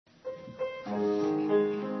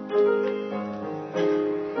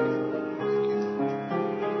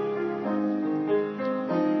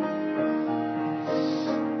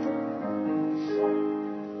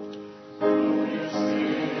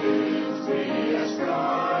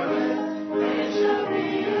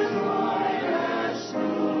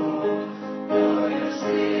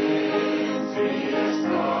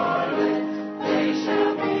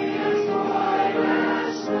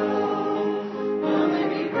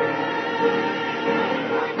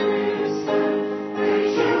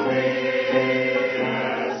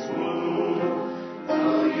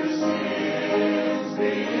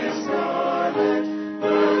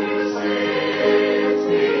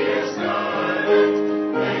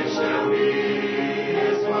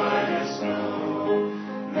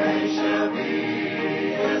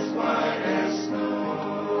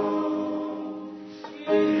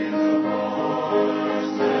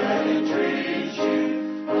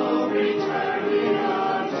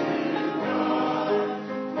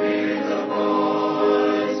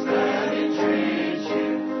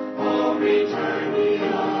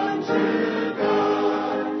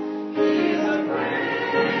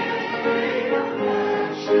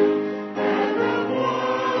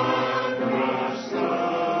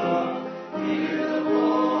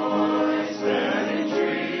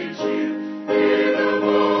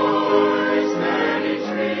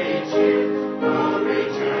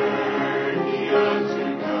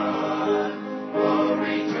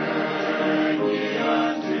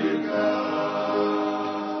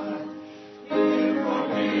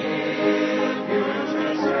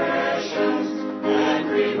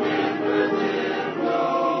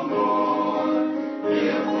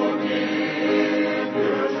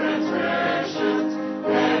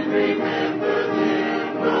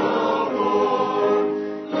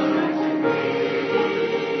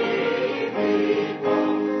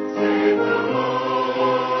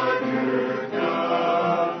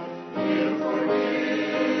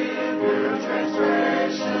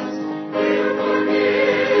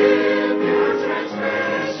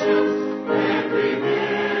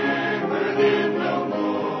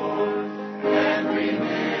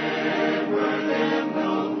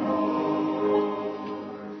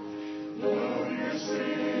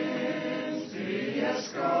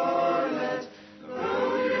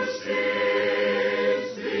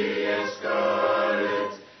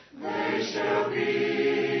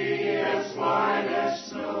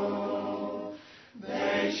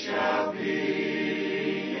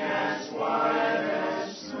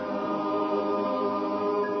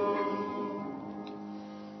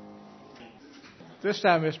This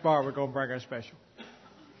time, Miss Barbara going to bring our special.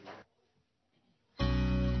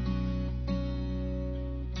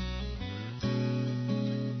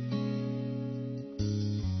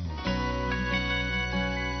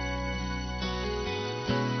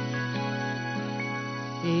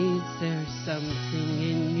 Is there something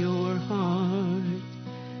in your heart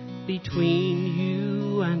between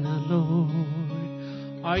you and the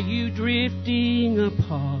Lord? Are you drifting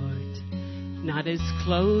apart, not as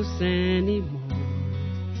close anymore?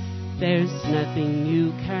 There's nothing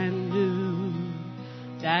you can do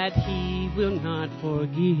that He will not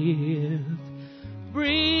forgive.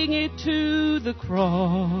 Bring it to the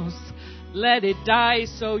cross. Let it die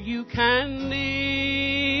so you can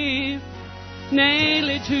live. Nail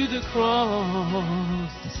it to the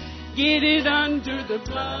cross. Get it under the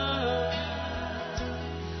blood.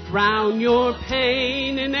 Drown your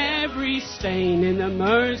pain and every stain in the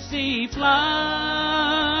mercy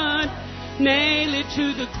flood. Nail it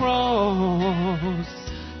to the cross.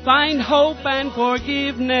 Find hope and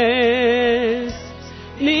forgiveness.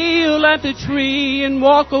 Kneel at the tree and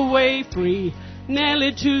walk away free. Nail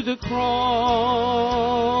it to the cross.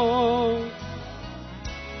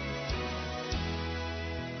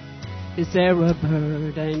 Is there a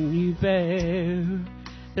burden you bear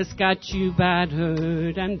that's got you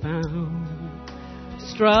battered and bound?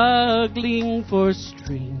 Struggling for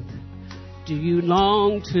strength. Do you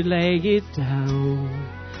long to lay it down?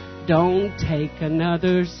 Don't take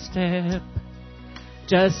another step.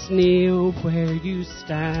 Just kneel where you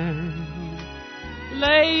stand.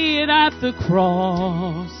 Lay it at the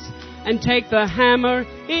cross and take the hammer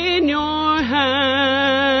in your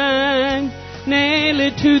hand. Nail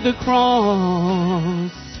it to the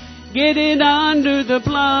cross. Get it under the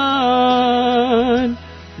blood.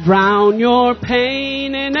 Drown your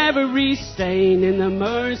pain and every stain in the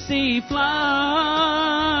mercy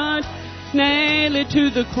flood. Nail it to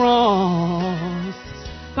the cross.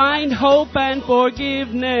 Find hope and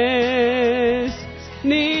forgiveness.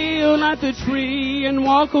 Kneel at the tree and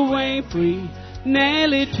walk away free.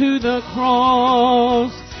 Nail it to the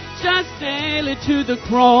cross. Just nail it to the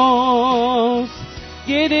cross.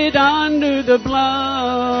 Get it under the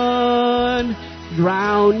blood.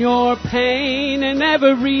 Drown your pain and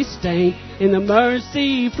every stain in the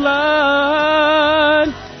mercy flood.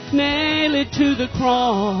 Nail it to the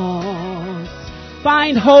cross.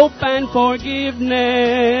 Find hope and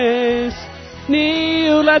forgiveness.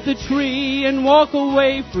 Kneel at the tree and walk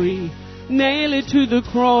away free. Nail it to the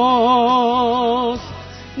cross.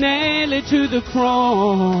 Nail it to the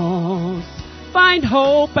cross. Find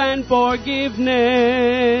hope and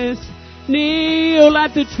forgiveness. Kneel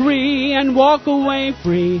at the tree and walk away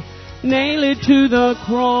free. Nail it to the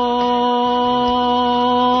cross.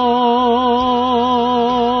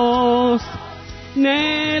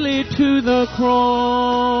 Nail it to the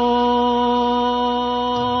cross.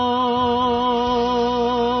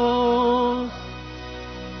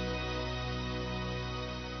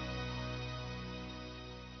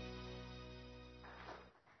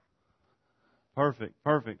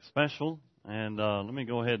 Perfect special. And let me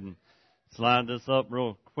go ahead and slide this up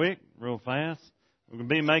real quick, real fast. We're going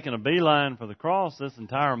to be making a beeline for the cross this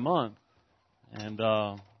entire month. And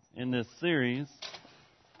in this series,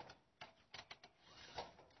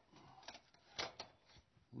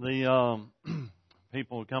 the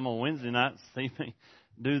people who come on Wednesday nights see me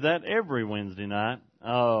do that every Wednesday night.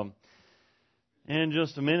 In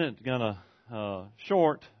just a minute, got a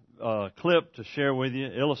short clip to share with you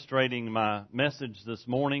illustrating my message this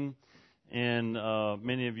morning. And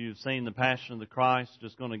many of you have seen the Passion of the Christ.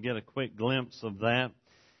 Just going to get a quick glimpse of that.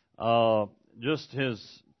 Just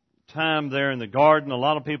His time there in the garden. A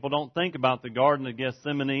lot of people don't think about the Garden of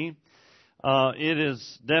Gethsemane. It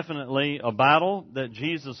is definitely a battle that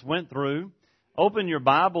Jesus went through. Open your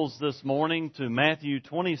Bibles this morning to Matthew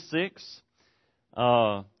 26.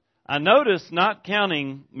 I noticed, not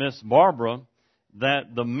counting Miss Barbara,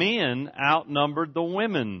 that the men outnumbered the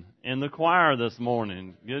women in the choir this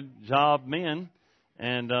morning. Good job, men.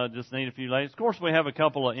 And just need a few ladies. Of course, we have a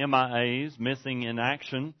couple of MIAs, missing in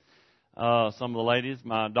action. Some of the ladies.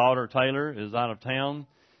 My daughter, Taylor, is out of town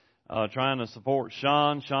trying to support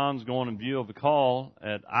Sean. Sean's going in view of a call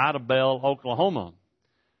at Idabel, Oklahoma.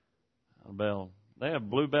 Idabel. They have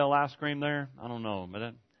Bluebell ice cream there? I don't know,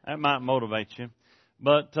 but that might motivate you.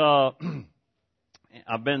 But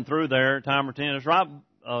I've been through there a time or 10. It's right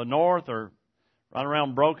north or right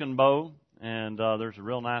around Broken Bow, and there's a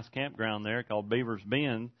real nice campground there called Beaver's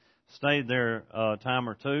Bend. Stayed there a time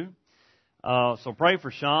or two. So pray for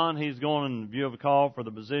Sean. He's going in view of a call for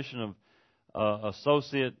the position of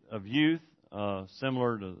associate of youth,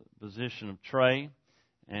 similar to the position of Trey.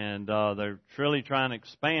 And they're really trying to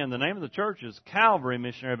expand. The name of the church is Calvary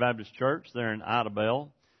Missionary Baptist Church. They're in Idabel.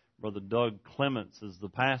 Brother Doug Clements is the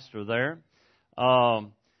pastor there. So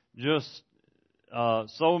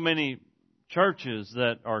many churches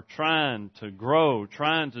that are trying to grow,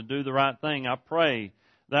 trying to do the right thing. I pray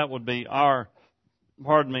that would be our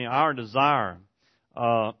desire.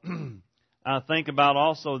 I think about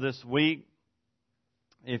also this week,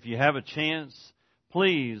 if you have a chance,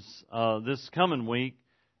 please, this coming week,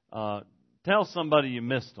 tell somebody you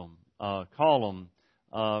missed them. Call them.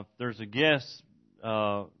 If there's a guest,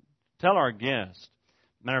 tell our guest.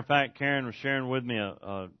 Matter of fact, Karen was sharing with me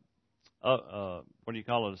a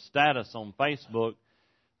status on Facebook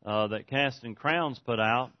that Casting Crowns put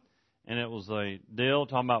out, and it was a deal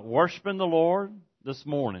talking about worshiping the Lord this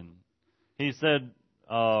morning. He said,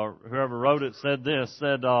 whoever wrote it said this,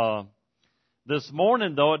 this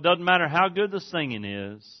morning, though, it doesn't matter how good the singing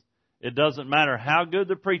is, it doesn't matter how good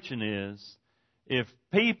the preaching is, if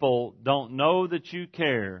people don't know that you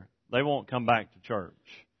care, they won't come back to church.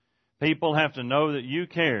 People have to know that you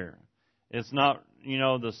care. It's not,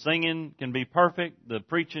 the singing can be perfect, the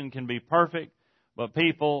preaching can be perfect, but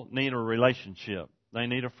people need a relationship. They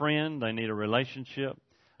need a friend, they need a relationship.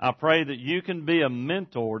 I pray that you can be a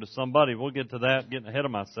mentor to somebody. We'll get to that, getting ahead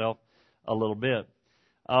of myself a little bit.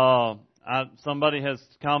 Somebody has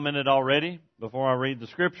commented already, before I read the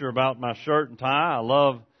scripture, about my shirt and tie. I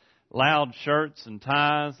love loud shirts and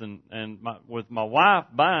ties, and with my wife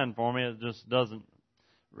buying for me, it just doesn't,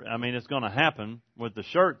 it's going to happen with the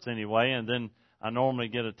shirts anyway, and then I normally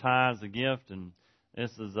get a tie as a gift, and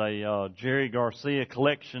this is a Jerry Garcia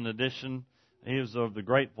collection edition. He was of the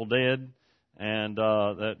Grateful Dead, and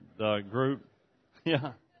that group,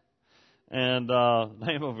 yeah, and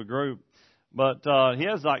name of a group. But he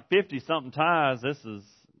has like 50-something ties. This is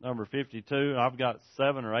number 52. I've got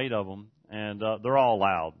 7 or 8 of them, and they're all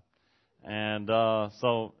loud. And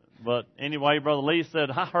but anyway, Brother Lee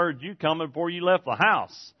said, I heard you coming before you left the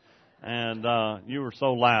house, and you were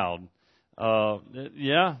so loud.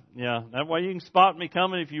 Yeah. That way you can spot me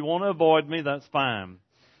coming. If you want to avoid me, that's fine.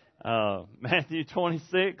 Matthew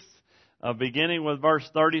 26, beginning with verse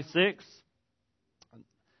 36.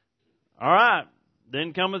 All right.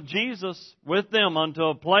 Then cometh Jesus with them unto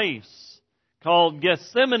a place called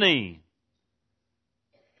Gethsemane,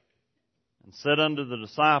 and said unto the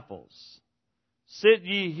disciples, Sit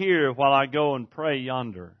ye here while I go and pray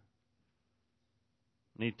yonder.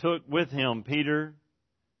 And he took with him Peter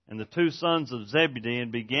and the 2 sons of Zebedee,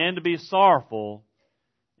 and began to be sorrowful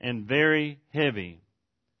and very heavy.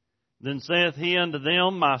 Then saith he unto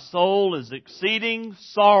them, My soul is exceeding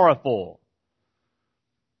sorrowful,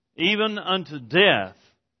 even unto death.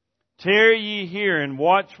 Tarry ye here and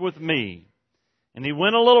watch with me. And he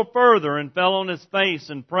went a little further and fell on his face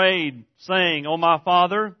and prayed, saying, O my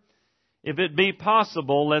Father, if it be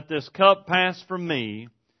possible, let this cup pass from me.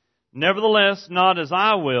 Nevertheless, not as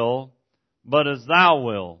I will, but as thou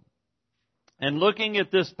wilt. And looking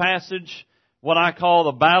at this passage, what I call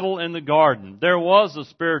the battle in the garden, there was a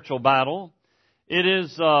spiritual battle. It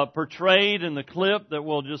is portrayed in the clip that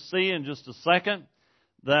we'll just see in just a second.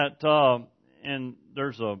 That and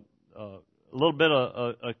there's a little bit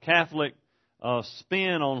of a Catholic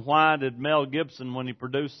spin on why did Mel Gibson, when he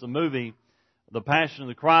produced the movie The Passion of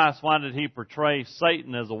the Christ, why did he portray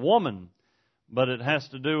Satan as a woman? But it has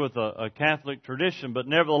to do with a Catholic tradition. But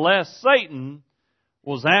nevertheless, Satan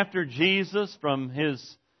was after Jesus from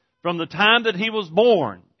the time that he was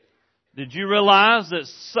born. Did you realize that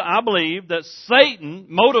I believe that Satan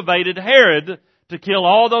motivated Herod to kill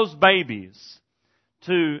all those babies?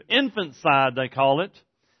 To infanticide, they call it.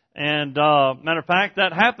 And matter of fact,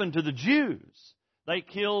 that happened to the Jews. They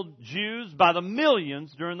killed Jews by the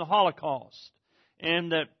millions during the Holocaust.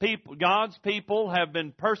 And that God's people have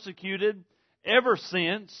been persecuted ever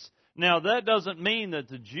since. Now, that doesn't mean that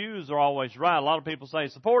the Jews are always right. A lot of people say,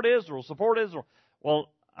 support Israel, support Israel. Well,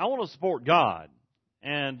 I want to support God.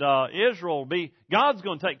 And Israel God's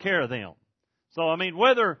going to take care of them. So,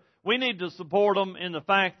 whether we need to support them in the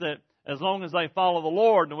fact that as long as they follow the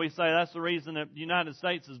Lord, and we say that's the reason that the United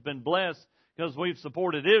States has been blessed, because we've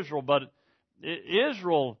supported Israel, but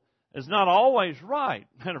Israel is not always right.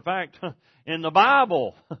 Matter of fact, in the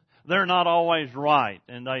Bible, they're not always right,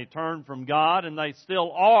 and they turn from God, and they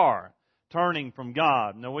still are turning from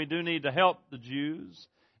God. Now, we do need to help the Jews,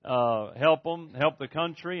 help them, help the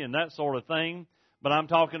country, and that sort of thing, but I'm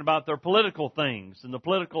talking about their political things and the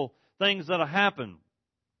political things that have happened.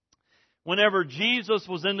 Whenever Jesus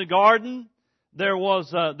was in the garden,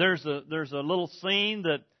 there's a little scene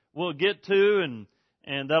that we'll get to,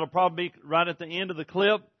 and that'll probably be right at the end of the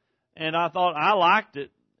clip. And I thought I liked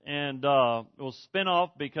it. and it was spin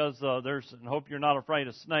off because there's. And hope you're not afraid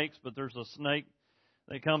of snakes, but there's a snake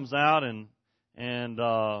that comes out, and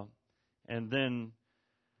then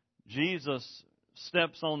Jesus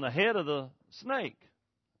steps on the head of the snake.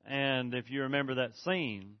 And if you remember that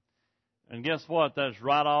scene, and guess what? That's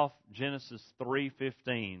right off Genesis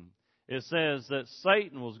 3:15. It says that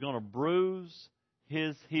Satan was going to bruise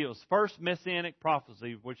his heels. First messianic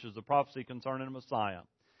prophecy, which is the prophecy concerning the Messiah.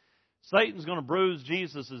 Satan's going to bruise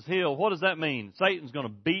Jesus' heel. What does that mean? Satan's going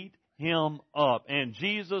to beat him up. And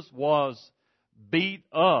Jesus was beat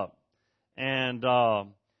up. And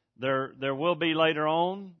there will be later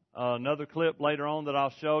on, another clip later on that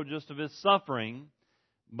I'll show just of his suffering.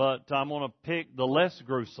 But I'm going to pick the less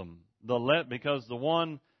gruesome. Because the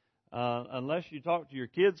one, unless you talk to your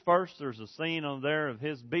kids first, there's a scene on there of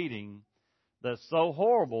his beating that's so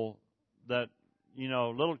horrible that,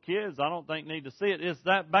 little kids, I don't think need to see it. It's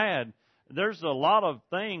that bad. There's a lot of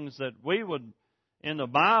things that we would, in the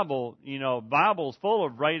Bible, Bible's full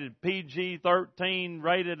of rated PG-13,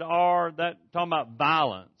 rated R, talking about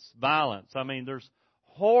violence. I mean, there's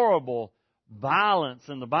horrible violence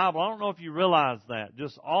in the Bible. I don't know if you realize that.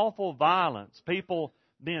 Just awful violence. People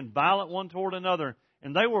being violent one toward another.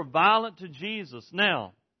 And they were violent to Jesus.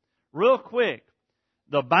 Now, real quick,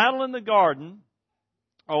 the battle in the garden.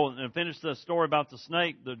 Oh, and finish the story about the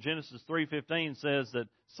snake. The Genesis 3:15 says that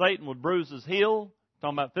Satan would bruise his heel,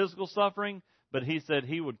 talking about physical suffering, but he said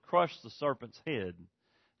he would crush the serpent's head.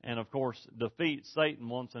 And, of course, defeat Satan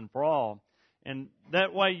once and for all. And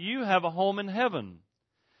that way you have a home in heaven.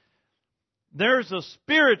 There's a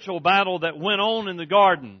spiritual battle that went on in the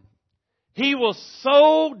garden. He was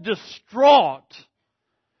so distraught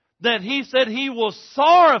that he said he was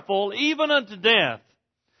sorrowful even unto death.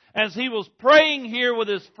 As he was praying here with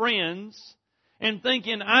his friends and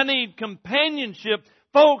thinking, I need companionship.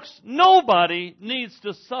 Folks, nobody needs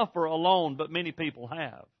to suffer alone, but many people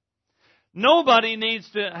have. Nobody needs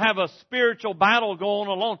to have a spiritual battle going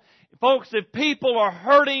alone. Folks, if people are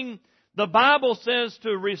hurting, the Bible says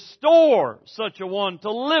to restore such a one,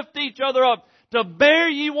 to lift each other up, to bear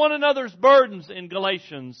ye one another's burdens in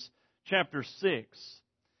Galatians chapter 6.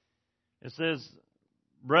 It says,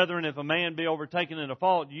 Brethren, if a man be overtaken in a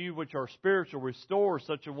fault, you which are spiritual, restore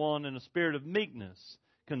such a one in a spirit of meekness,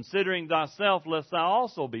 considering thyself, lest thou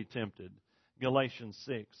also be tempted. Galatians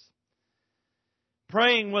 6.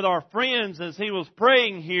 Praying with our friends as he was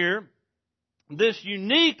praying here, this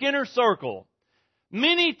unique inner circle.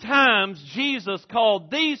 Many times Jesus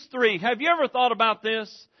called these three. Have you ever thought about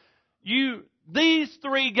this? These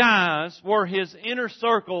three guys were his inner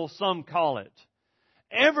circle, some call it.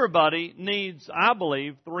 Everybody needs, I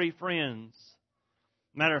believe, three friends.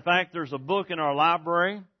 Matter of fact, there's a book in our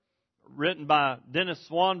library written by Dennis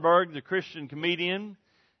Swanberg, the Christian comedian,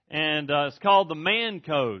 and it's called The Man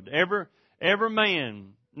Code. Every man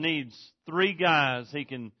needs three guys he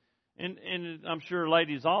can, and I'm sure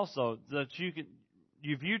ladies also, that you can,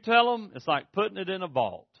 if you tell them, it's like putting it in a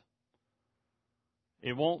vault.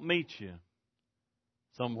 It won't meet you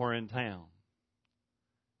somewhere in town.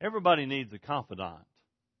 Everybody needs a confidant.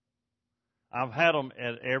 I've had them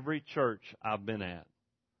at every church I've been at.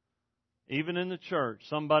 Even in the church,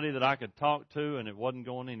 somebody that I could talk to and it wasn't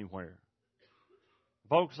going anywhere.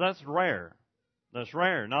 Folks, that's rare. That's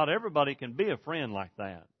rare. Not everybody can be a friend like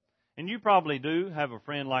that. And you probably do have a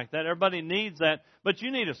friend like that. Everybody needs that. But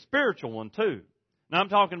you need a spiritual one too. Now I'm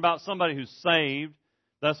talking about somebody who's saved.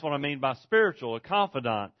 That's what I mean by spiritual, a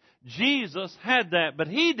confidant. Jesus had that, but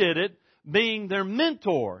He did it being their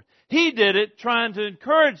mentor. He did it trying to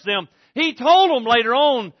encourage them. He told them later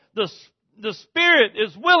on, the spirit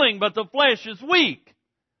is willing, but the flesh is weak.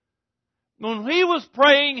 When He was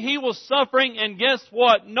praying, He was suffering, and guess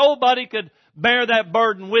what? Nobody could bear that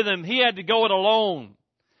burden with Him. He had to go it alone.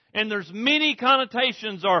 And there's many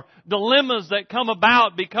connotations or dilemmas that come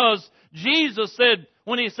about because Jesus said,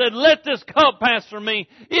 when He said, let this cup pass from me,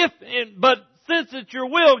 but since it's your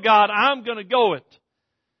will, God, I'm going to go it.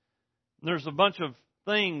 There's a bunch of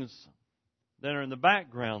things that are in the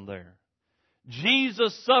background there.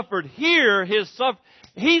 Jesus suffered here. He's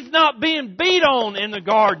not being beat on in the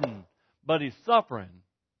garden, but He's suffering.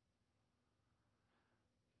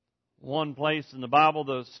 One place in the Bible,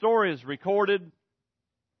 the story is recorded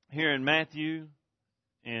here in Matthew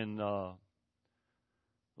and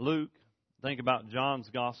Luke. Think about John's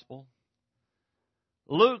Gospel.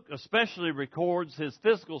 Luke especially records His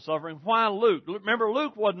physical suffering. Why Luke? Remember,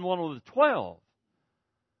 Luke wasn't one of the 12.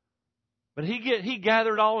 But he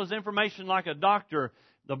gathered all his information like a doctor.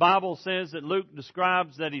 The Bible says that Luke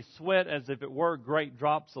describes that he sweat as if it were great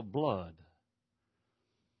drops of blood.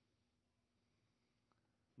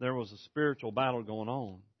 There was a spiritual battle going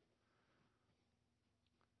on.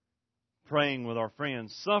 praying with our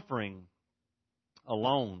friends, suffering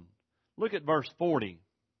alone. Look at verse 40.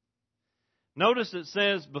 Notice it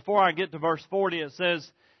says, before I get to verse 40, it says,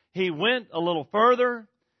 he went a little further,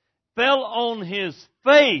 fell on his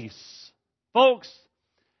face. Folks,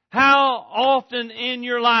 how often in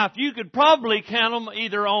your life, you could probably count them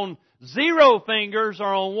either on 0 fingers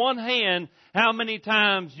or on one hand, how many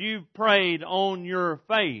times you've prayed on your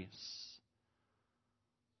face.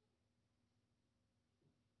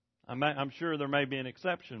 I'm sure there may be an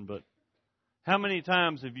exception, but how many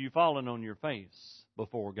times have you fallen on your face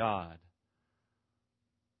before God?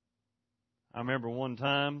 I remember one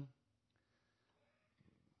time,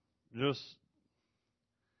 just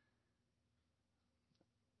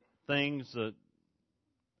things that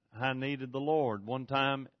I needed the Lord. One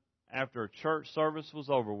time, after a church service was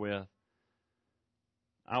over with,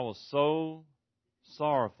 I was so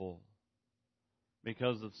sorrowful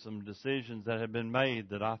because of some decisions that had been made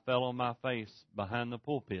that I fell on my face behind the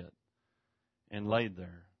pulpit and laid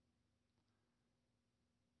there,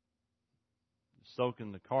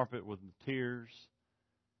 soaking the carpet with tears,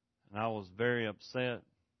 and I was very upset.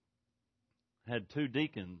 I had 2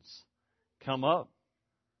 deacons come up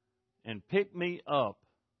and pick me up,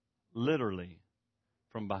 literally,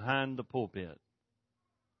 from behind the pulpit.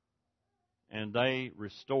 And they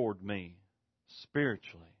restored me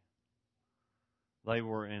spiritually. They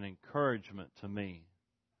were an encouragement to me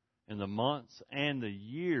in the months and the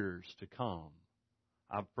years to come.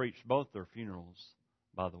 I've preached both their funerals,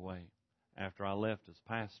 by the way, after I left as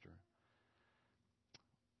pastor.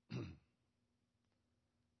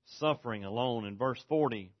 Suffering alone. In verse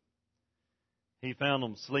 40, he found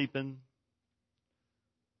them sleeping.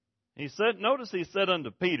 Notice he said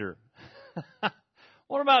unto Peter,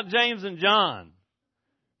 what about James and John?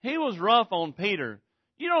 He was rough on Peter.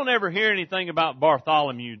 You don't ever hear anything about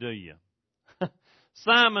Bartholomew, do you?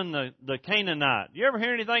 Simon the Canaanite. You ever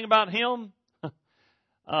hear anything about him?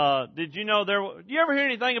 Did you know do you ever hear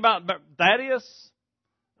anything about Thaddeus?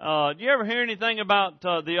 Do you ever hear anything about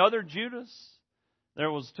the other Judas?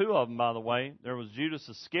 There was 2 of them, by the way. There was Judas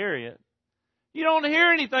Iscariot. You don't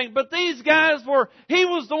hear anything, but these guys he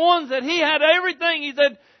was the ones that he had everything. He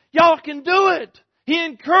said, y'all can do it. He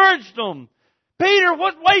encouraged them. Peter,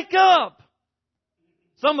 wake up.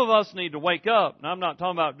 Some of us need to wake up. And I'm not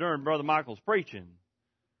talking about during Brother Michael's preaching.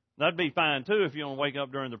 That'd be fine too if you want to wake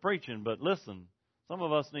up during the preaching. But listen, some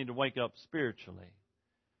of us need to wake up spiritually.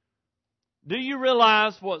 Do you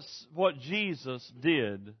realize what Jesus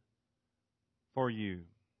did for you?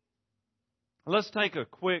 Let's take a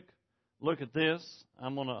quick look at this.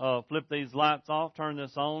 I'm going to flip these lights off, turn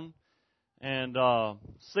this on, and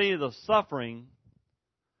see the suffering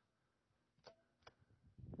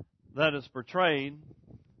that is portrayed.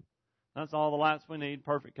 That's all the lights we need.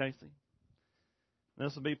 Perfect, Casey.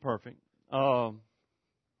 This will be perfect. And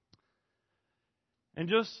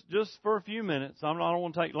just for a few minutes, I don't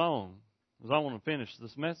want to take long, because I want to finish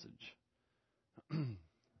this message.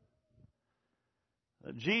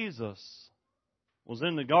 Jesus was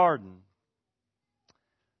in the garden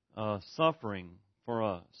suffering for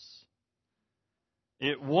us.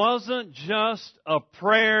 It wasn't just a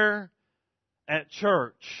prayer at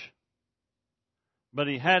church, but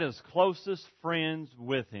he had his closest friends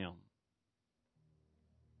with him.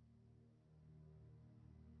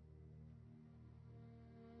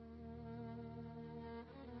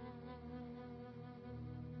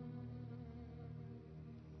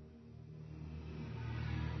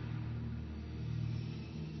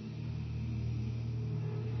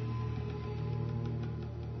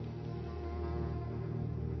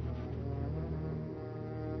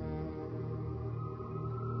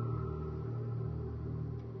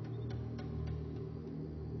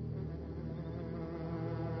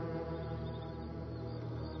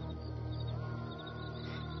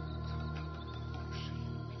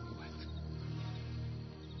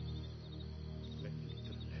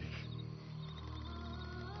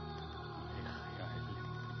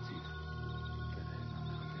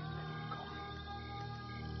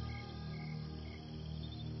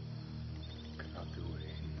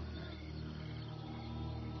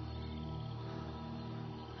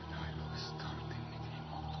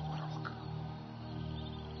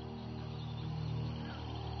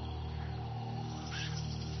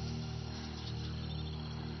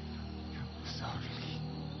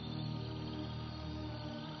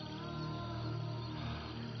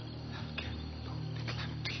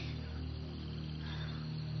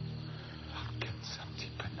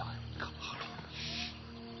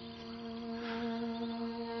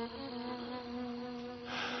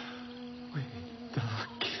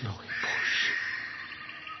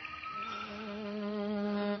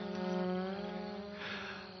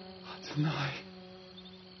 أدناي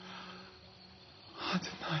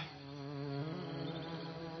أدناي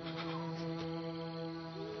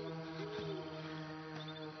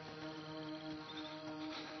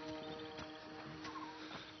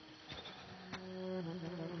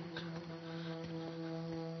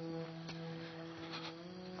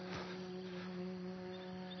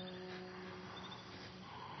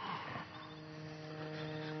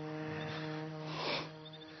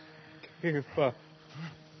كيف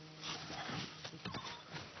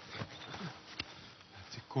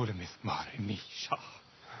تقول مثمار ميشا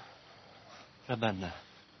ربنا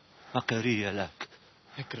مقرية لك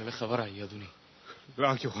اكرا لخبرها يا دوني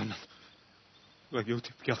لا يوغنا لا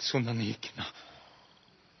يوتي بيقصونا نيكنا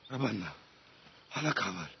ربنا على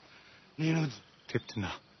كابل نينو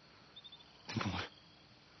تبتنا تنور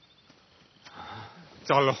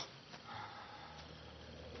تعالوا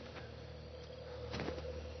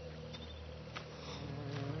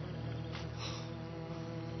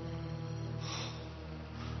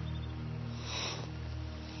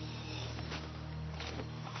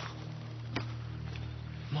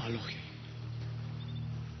مالوكي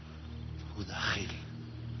وداخل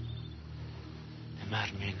مر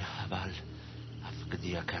من هبل أفقد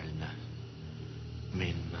يكلنا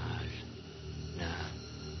من مال نا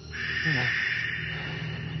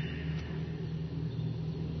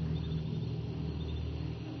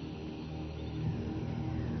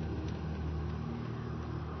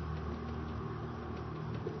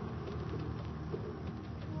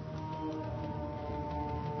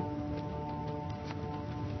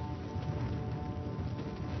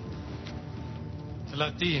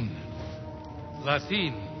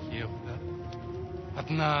ثلاثين يبقى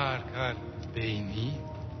أتنار كان بيني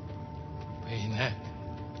بينك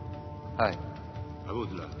هاي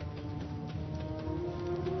أعود له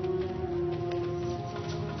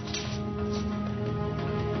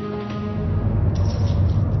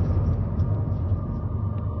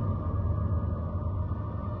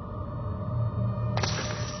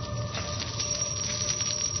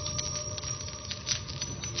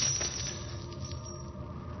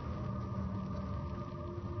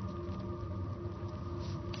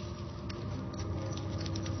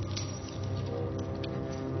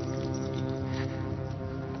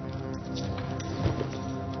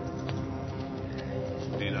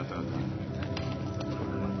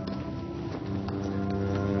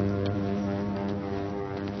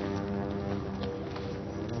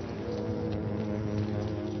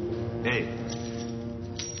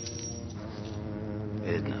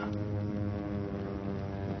إدنا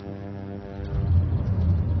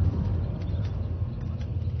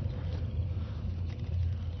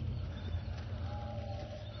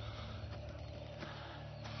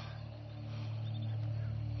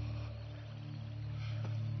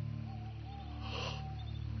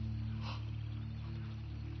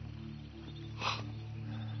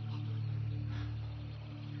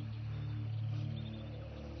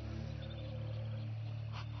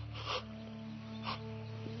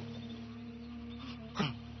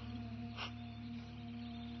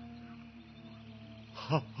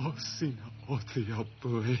Sinä oot ja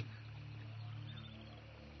pui.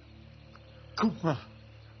 Kuma.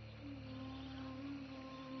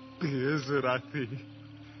 Bezrati.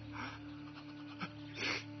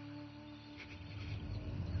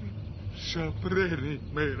 Shapreni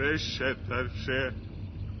mere shetar she.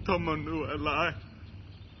 Tomanu alai.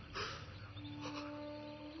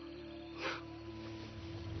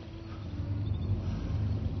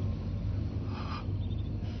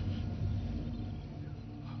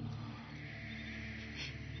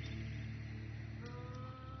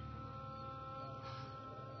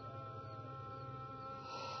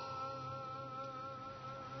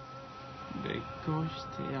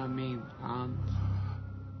 بكشت من عند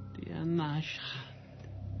الناشخ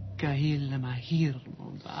كهيل مهير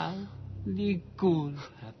مبال ليقول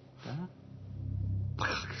حتى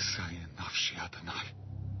بخاك ساين نفسي أدناي.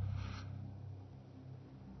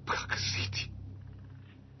 بخاك سيتي.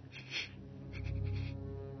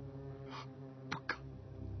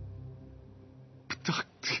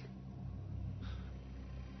 بتاكتي.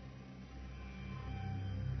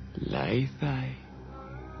 لايثاي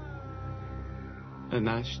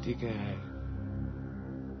أناشتكى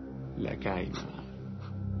لكايما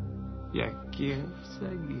يكيف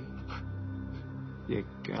سجي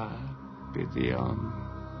يكا بديون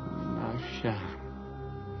ناشا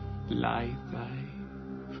لايثاي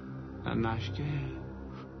أناشتكى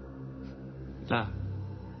لا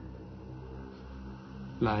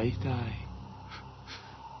لايثاي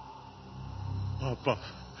بابا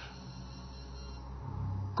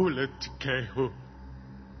قلت كيهو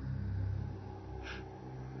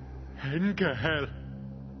Enkehel.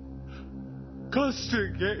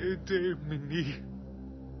 Kastige de mini.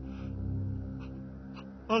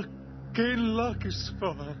 Aken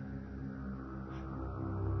lakisva.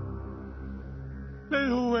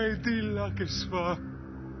 Lehuwe di lakisva.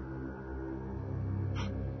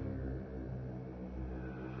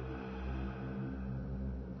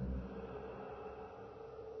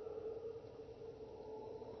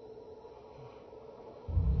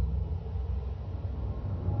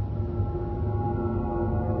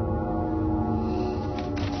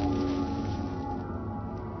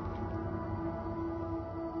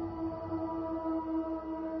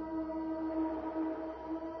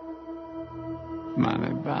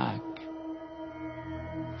 Mommy back.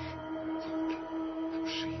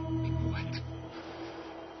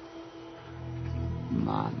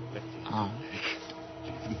 Man.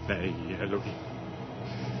 Nee, Elohim.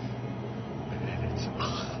 Eretz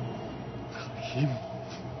Chaim.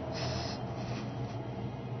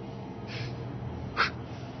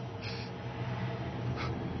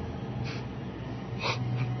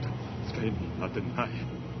 Veni Adonai.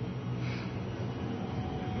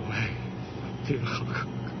 Elohei, Tirchak,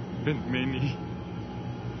 Ben Meni.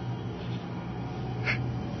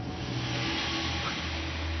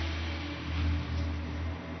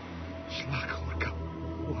 Schlagorka,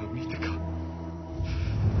 Oamitka.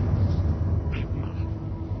 Emma,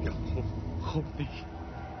 Jakob, Chomni.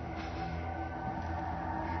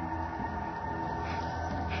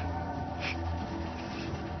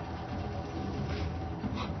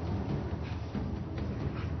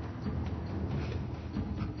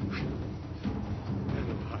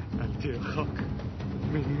 Tirchak,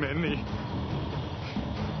 Meni.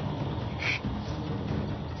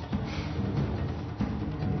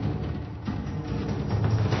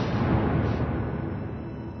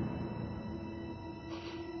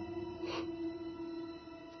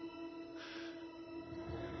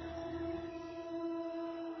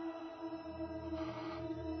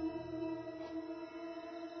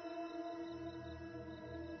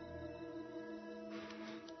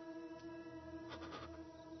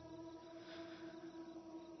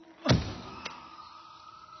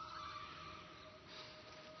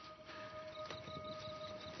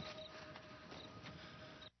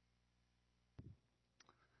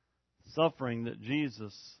 Suffering that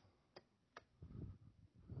Jesus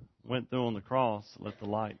went through on the cross, lit the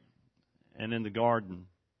light, and in the garden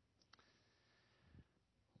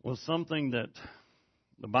was something that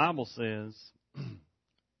the Bible says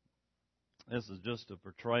this is just a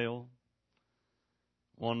portrayal,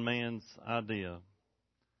 one man's idea.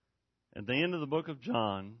 At the end of the book of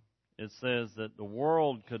John, it says that the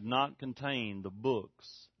world could not contain the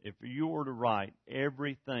books if you were to write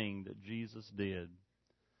everything that Jesus did.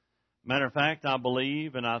 Matter of fact, I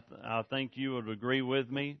believe, and I think you would agree with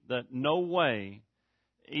me, that no way,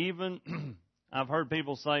 even, I've heard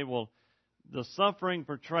people say, well, the suffering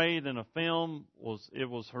portrayed in a film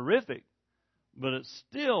was horrific, but it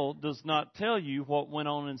still does not tell you what went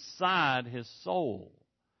on inside his soul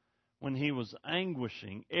when he was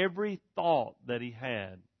anguishing every thought that he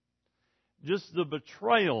had. Just the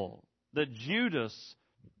betrayal that Judas,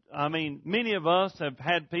 many of us have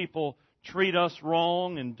had people treat us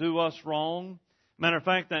wrong and do us wrong. Matter of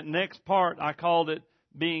fact, that next part, I called it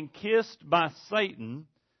being kissed by Satan,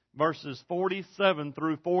 verses 47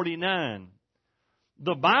 through 49.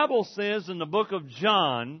 The Bible says in the book of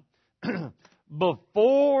John,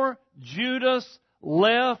 before Judas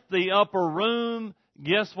left the upper room,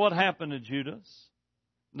 guess what happened to Judas?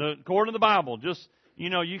 According to the Bible,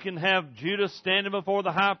 you can have Judas standing before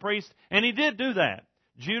the high priest, and he did do that.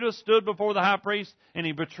 Judas stood before the high priest and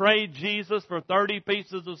he betrayed Jesus for 30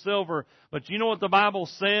 pieces of silver. But you know what the Bible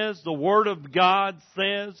says, the Word of God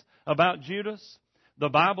says about Judas? The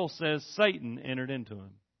Bible says Satan entered into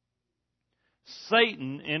him.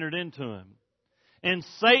 Satan entered into him. And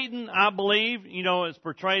Satan, I believe, is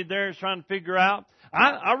portrayed there as trying to figure out.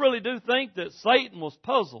 I really do think that Satan was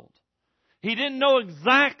puzzled. He didn't know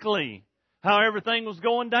exactly how everything was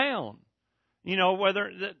going down.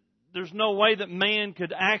 Whether that there's no way that man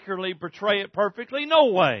could accurately portray it perfectly.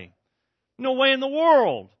 No way. No way in the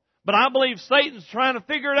world. But I believe Satan's trying to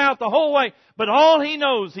figure it out the whole way. But all he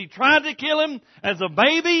knows, he tried to kill him as a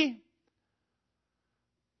baby.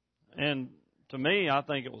 And to me, I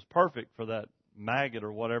think it was perfect for that maggot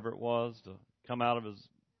or whatever it was to come out of his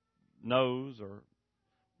nose or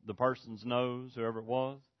the person's nose, whoever it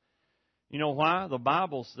was. You know why? The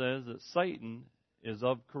Bible says that Satan is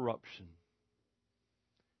of corruption.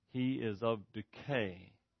 He is of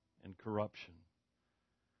decay and corruption.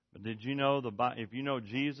 But did you know if you know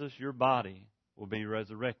Jesus, your body will be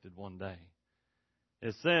resurrected one day.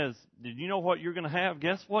 It says, did you know what you're going to have?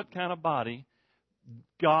 Guess what kind of body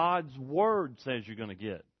God's Word says you're going to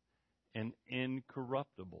get? An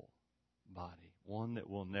incorruptible body, one that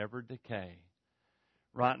will never decay.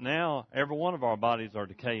 Right now, every one of our bodies are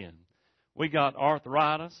decaying. We got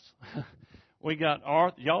arthritis. We got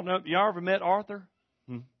y'all ever met Arthur?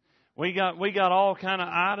 We got all kind of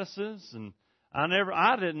itises, and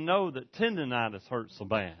I didn't know that tendonitis hurt so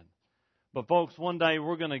bad. But folks, one day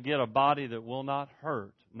we're going to get a body that will not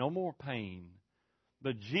hurt, no more pain.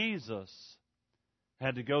 But Jesus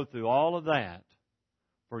had to go through all of that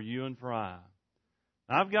for you and for I.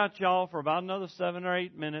 I've got y'all for about another 7 or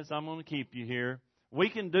 8 minutes. I'm going to keep you here. We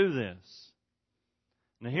can do this.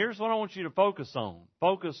 Now here's what I want you to focus on.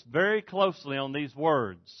 Focus very closely on these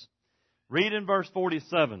words. Read in verse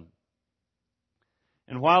 47.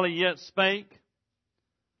 And while he yet spake,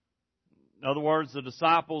 in other words, the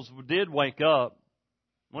disciples did wake up.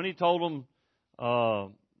 When he told them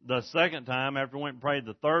the second time, after he went and prayed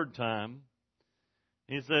the third time,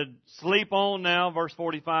 he said, sleep on now, verse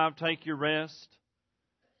 45, take your rest.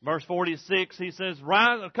 Verse 46, he says,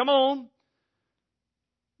 rise, come on.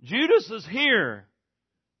 Judas is here.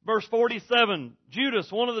 Verse 47,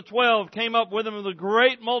 Judas, one of the 12, came up with him with a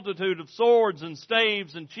great multitude of swords and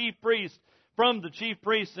staves and chief priests from the chief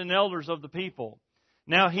priests and elders of the people.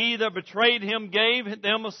 Now he that betrayed him gave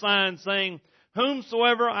them a sign, saying,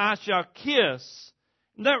 whomsoever I shall kiss.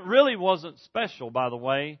 And that really wasn't special, by the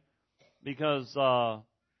way, because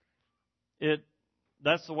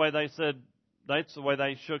that's the way they said, that's the way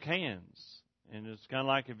they shook hands. And it's kind of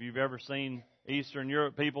like if you've ever seen Eastern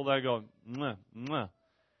Europe people, they go, mwah, mwah.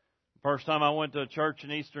 First time I went to a church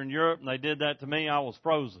in Eastern Europe and they did that to me, I was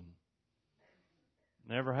frozen.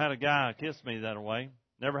 Never had a guy kiss me that way.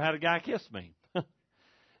 Never had a guy kiss me.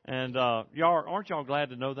 And aren't y'all glad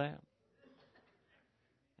to know that?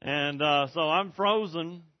 And so I'm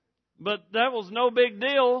frozen. But that was no big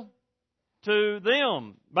deal to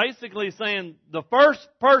them. Basically saying the first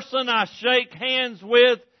person I shake hands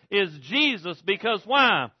with is Jesus. Because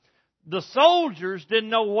why? The soldiers didn't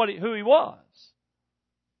know who he was.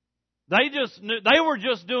 They were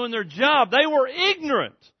just doing their job. They were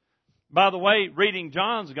ignorant. By the way, reading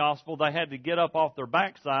John's gospel, they had to get up off their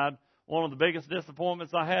backside. One of the biggest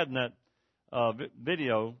disappointments I had in that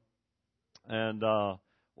video, and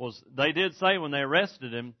was they did say when they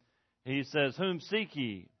arrested him, he says, "Whom seek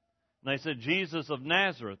ye?" And they said, "Jesus of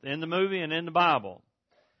Nazareth," in the movie and in the Bible.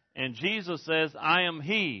 And Jesus says, "I am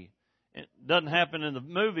He." It doesn't happen in the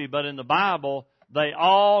movie, but in the Bible, they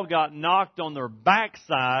all got knocked on their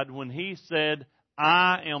backside when He said,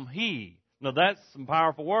 "I am He." Now that's some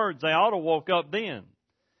powerful words. They ought to woke up then.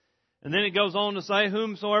 And then it goes on to say,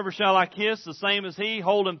 "Whomsoever shall I kiss, the same as He,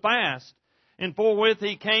 hold him fast." And forthwith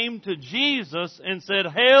he came to Jesus and said,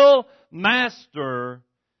 "Hail, Master,"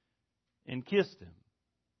 and kissed him.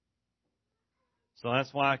 So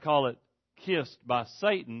that's why I call it kissed by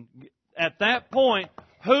Satan. At that point,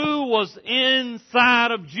 who was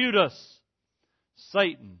inside of Judas?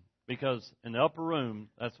 Satan. Because in the upper room,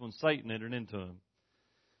 that's when Satan entered into him.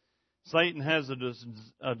 Satan has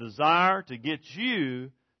a desire to get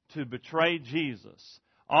you to betray Jesus.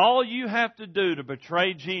 All you have to do to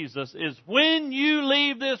betray Jesus is when you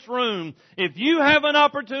leave this room, if you have an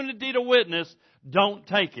opportunity to witness, don't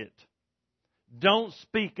take it. Don't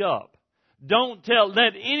speak up. Don't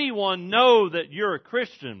let anyone know that you're a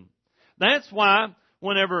Christian. That's why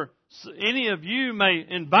whenever any of you may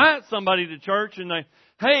invite somebody to church and they,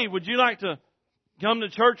 "Hey, would you like to come to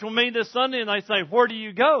church with me this Sunday?" And they say, "Where do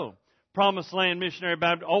you go?" Promised Land Missionary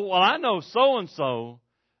Baptist. "Oh, well, I know so-and-so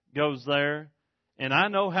goes there, and I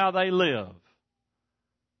know how they live."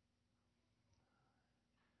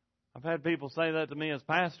 I've had people say that to me as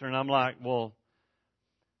pastor, and I'm like, well,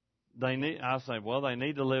 they need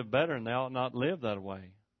to live better, and they ought not live that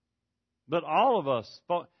way. But all of us,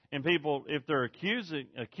 and people, if they're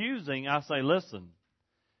accusing, I say, listen,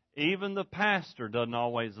 even the pastor doesn't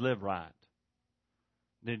always live right.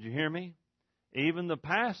 Did you hear me? Even the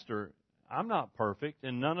pastor, I'm not perfect,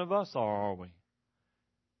 and none of us are we?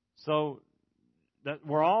 So that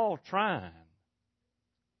we're all trying.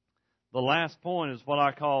 The last point is what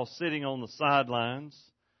I call sitting on the sidelines.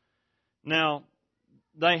 Now,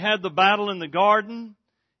 they had the battle in the garden.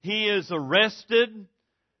 He is arrested.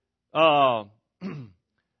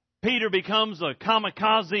 Peter becomes a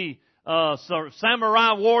kamikaze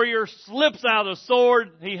samurai warrior, slips out a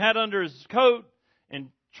sword he had under his coat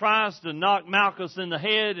and tries to knock Malchus in the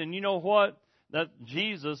head. And you know what? That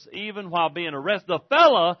Jesus, even while being arrested, the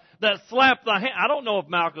fella that slapped I don't know if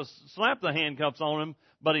Malchus slapped the handcuffs on him,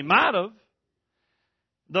 but he might have.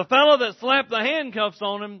 The fella that slapped the handcuffs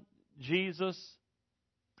on him, Jesus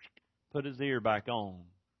put his ear back on.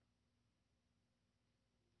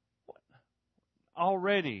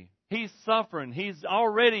 Already, he's suffering. He's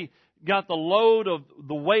already got the load of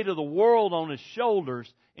the weight of the world on his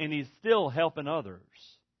shoulders, and he's still helping others.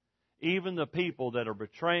 Even the people that are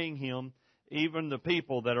betraying him, even the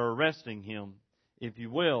people that are arresting him, if you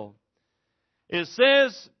will. It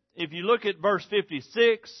says, if you look at verse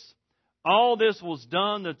 56, all this was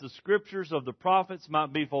done that the scriptures of the prophets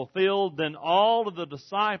might be fulfilled. Then all of the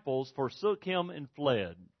disciples forsook him and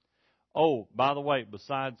fled. Oh, by the way,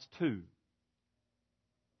 besides two.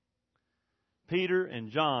 Peter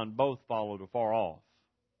and John both followed afar off.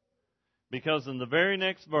 Because in the very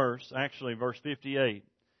next verse, actually verse 58,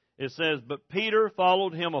 it says, But Peter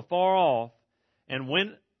followed him afar off, and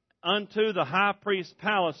went unto the high priest's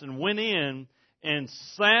palace, and went in, and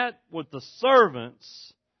sat with the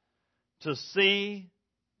servants to see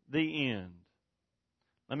the end.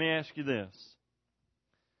 Let me ask you this.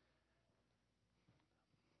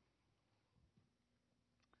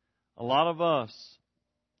 A lot of us,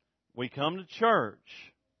 we come to church,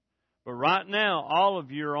 but right now, all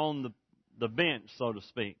of you are on the bench, so to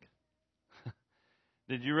speak.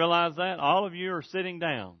 Did you realize that? All of you are sitting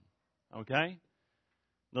down, okay?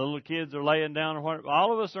 The little kids are laying down or whatever.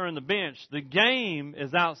 All of us are in the bench. The game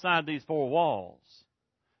is outside these four walls.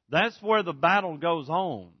 That's where the battle goes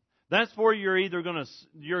on. That's where you're either going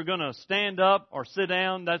to stand up or sit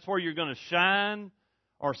down. That's where you're going to shine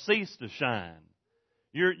or cease to shine.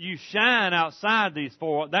 You shine outside these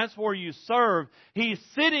four. That's where you serve. He's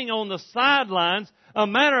sitting on the sidelines. A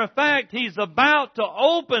matter of fact, he's about to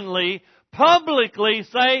openly, publicly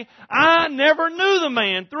say, I never knew the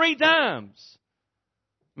man 3 times.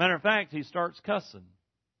 Matter of fact, he starts cussing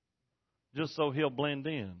just so he'll blend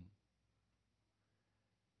in.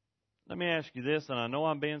 Let me ask you this, and I know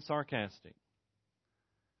I'm being sarcastic.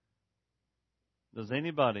 Does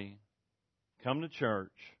anybody come to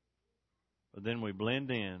church, but then we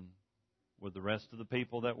blend in with the rest of the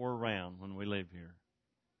people that we're around when we live here?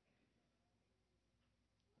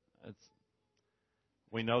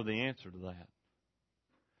 We know the answer to that.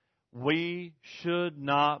 We should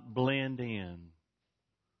not blend in.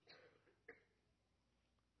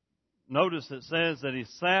 Notice it says that he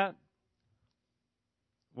sat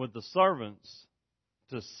with the servants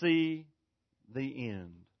to see the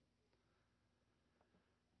end.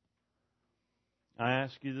 I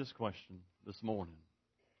ask you this question this morning.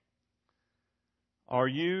 Are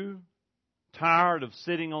you tired of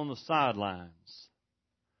sitting on the sidelines?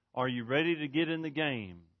 Are you ready to get in the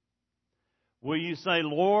game? Will you say,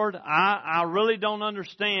 Lord, I really don't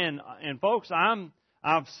understand. And folks,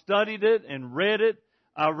 I've studied it and read it.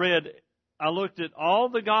 I looked at all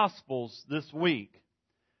the Gospels this week,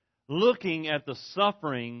 looking at the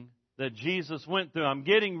suffering that Jesus went through. I'm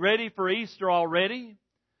getting ready for Easter already.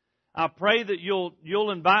 I pray that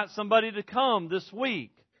you'll invite somebody to come this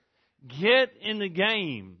week. Get in the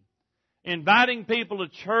game. Inviting people to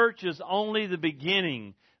church is only the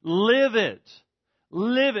beginning. Live it.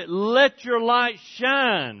 Live it. Let your light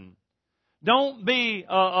shine. Don't be,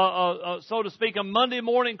 so to speak, a Monday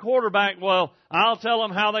morning quarterback. Well, I'll tell them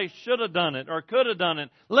how they should have done it or could have done it.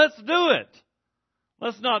 Let's do it.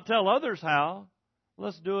 Let's not tell others how.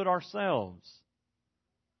 Let's do it ourselves.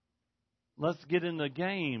 Let's get in the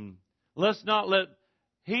game. Let's not let...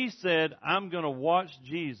 He said, I'm going to watch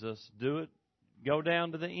Jesus do it, go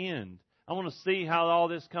down to the end. I want to see how all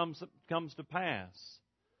this comes to pass.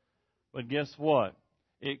 But guess what?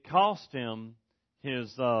 It cost him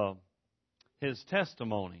his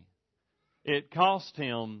testimony. It cost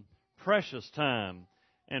him precious time.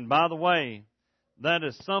 And by the way, that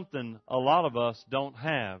is something a lot of us don't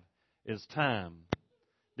have, is time.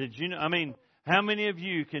 Did you know? I mean, how many of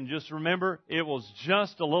you can just remember it was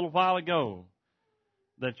just a little while ago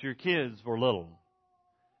that your kids were little?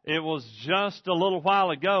 It was just a little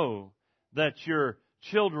while ago that your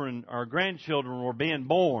children or grandchildren were being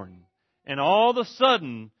born. And all of a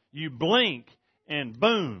sudden, you blink and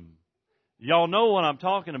boom. Y'all know what I'm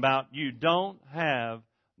talking about. You don't have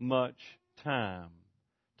much time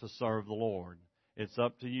to serve the Lord. It's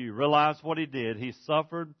up to you. Realize what He did. He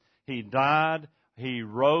suffered. He died. He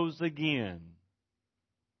rose again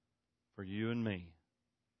for you and me.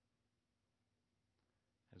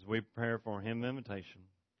 As we prepare for a hymn invitation,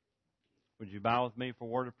 would you bow with me for a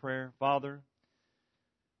word of prayer? Father,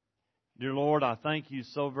 dear Lord, I thank you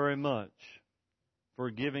so very much for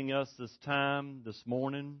giving us this time this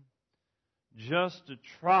morning just to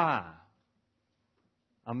try.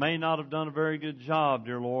 I may not have done a very good job,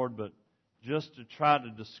 dear Lord, but just to try to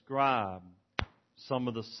describe some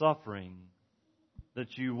of the suffering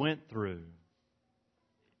that you went through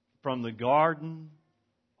from the garden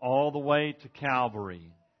all the way to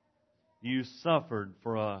Calvary. You suffered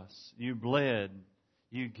for us. You bled.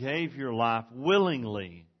 You gave your life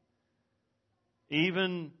willingly.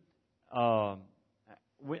 Even, I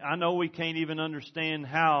know we can't even understand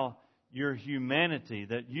how your humanity,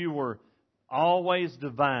 that you were always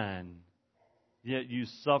divine, yet you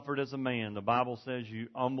suffered as a man. The Bible says you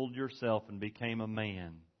humbled yourself and became a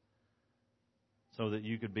man so that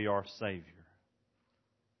you could be our Savior.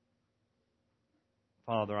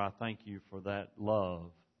 Father, I thank you for that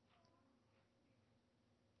love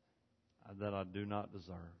that I do not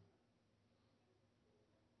deserve.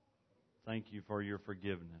 Thank you for your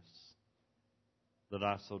forgiveness that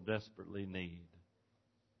I so desperately need.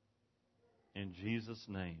 In Jesus'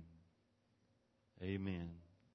 name, amen.